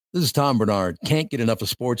This is Tom Bernard. Can't get enough of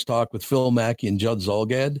sports talk with Phil Mackey and Judd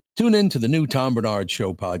Zolgad? Tune in to the new Tom Bernard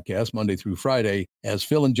Show podcast Monday through Friday as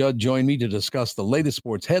Phil and Judd join me to discuss the latest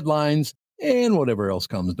sports headlines and whatever else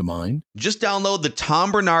comes to mind. Just download the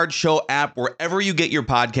Tom Bernard Show app wherever you get your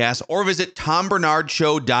podcasts or visit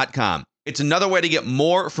tombernardshow.com. It's another way to get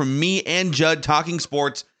more from me and Judd talking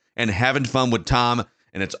sports and having fun with Tom,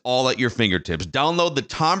 and it's all at your fingertips. Download the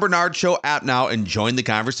Tom Bernard Show app now and join the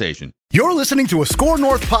conversation. You're listening to a Score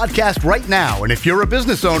North podcast right now, and if you're a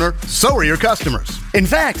business owner, so are your customers. In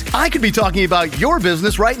fact, I could be talking about your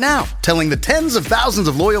business right now, telling the tens of thousands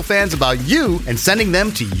of loyal fans about you and sending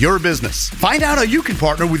them to your business. Find out how you can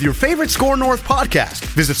partner with your favorite Score North podcast.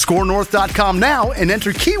 Visit scorenorth.com now and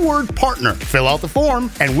enter keyword partner. Fill out the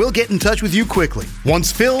form, and we'll get in touch with you quickly.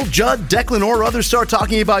 Once Phil, Judd, Declan, or others start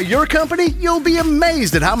talking about your company, you'll be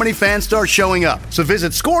amazed at how many fans start showing up. So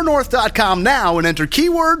visit scorenorth.com now and enter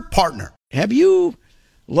keyword partner. Have you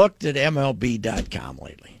looked at MLB.com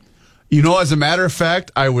lately? You know, as a matter of fact,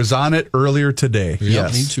 I was on it earlier today.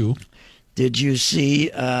 Yes. Me too. Did you see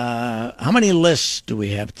how many lists do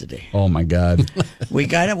we have today? Oh my God. We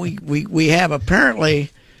got it. We have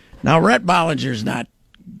apparently now. Rhett Bollinger's not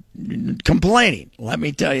complaining. Let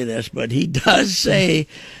me tell you this, but he does say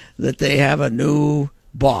that they have a new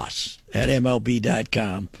boss at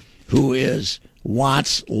MLB.com who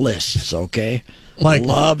wants lists. Okay. Like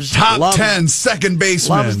top 10 second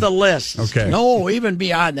baseman. Loves the list. Okay. No, even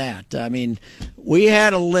beyond that. I mean, we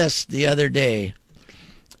had a list the other day.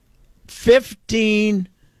 15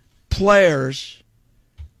 players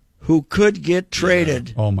who could get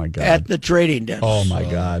traded Oh my God. at the trading desk. Oh my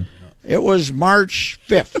God. It was March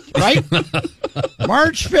 5th, right?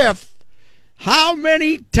 March 5th. How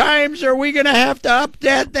many times are we going to have to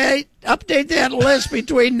update that list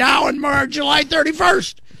between now and July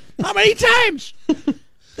 31st? How many times?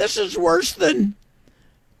 This is worse than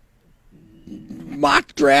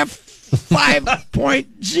mock draft 5.0,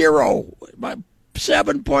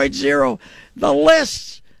 7.0. The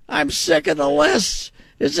lists. I'm sick of the lists.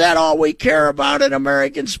 Is that all we care about in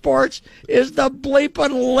American sports? Is the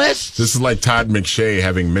bleeping lists? This is like Todd McShay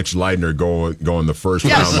having Mitch Leidner go in the first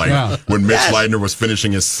round, like when Mitch Leidner was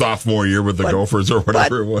finishing his sophomore year with the Gophers or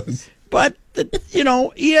whatever it was. But,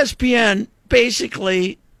 ESPN,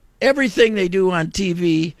 basically, everything they do on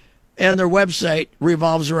TV and their website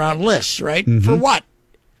revolves around lists, right? Mm-hmm. For what?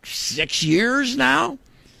 6 years now?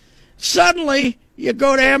 Suddenly, you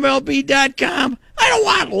go to MLB.com. I don't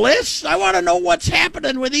want lists. I want to know what's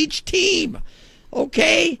happening with each team.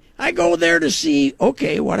 Okay? I go there to see,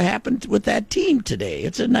 what happened with that team today.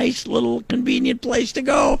 It's a nice little convenient place to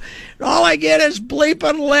go. And all I get is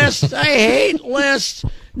bleeping lists. I hate lists.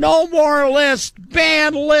 No more lists.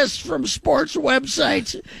 Ban lists from sports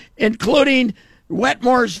websites, including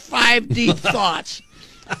Wetmore's 5 Deep Thoughts.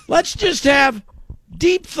 Let's just have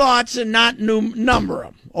deep thoughts and not number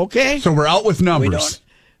them, okay? So we're out with numbers.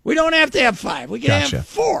 We don't have to have 5. We can have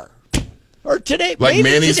 4. Or today, like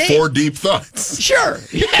Manny's 4 deep thoughts. Sure.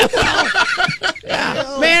 Yeah,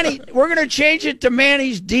 Manny, we're going to change it to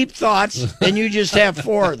Manny's deep thoughts, and you just have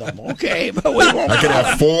 4 of them, okay? But we won't. I could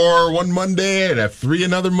have 4 one Monday, and have 3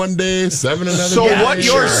 another Monday, 7 another. So what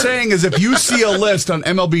you're saying is, if you see a list on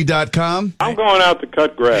MLB.com, I'm going out to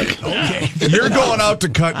cut grass. Okay, you're going out to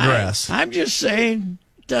cut grass. I'm just saying,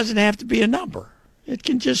 it doesn't have to be a number. It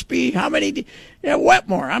can just be how many.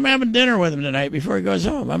 Wetmore. I'm having dinner with him tonight before he goes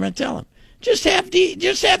home. I'm going to tell him. Just have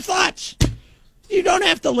thoughts. You don't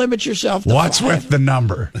have to limit yourself to What's 5. with the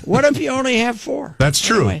number? What if you only have 4? That's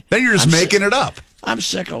true. Anyway, then you're just making it up. I'm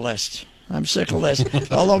sick of lists.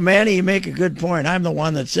 Although, Manny, you make a good point. I'm the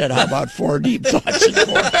one that said, how about 4 deep thoughts and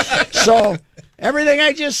 4? So, everything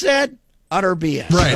I just said, utter BS. Right.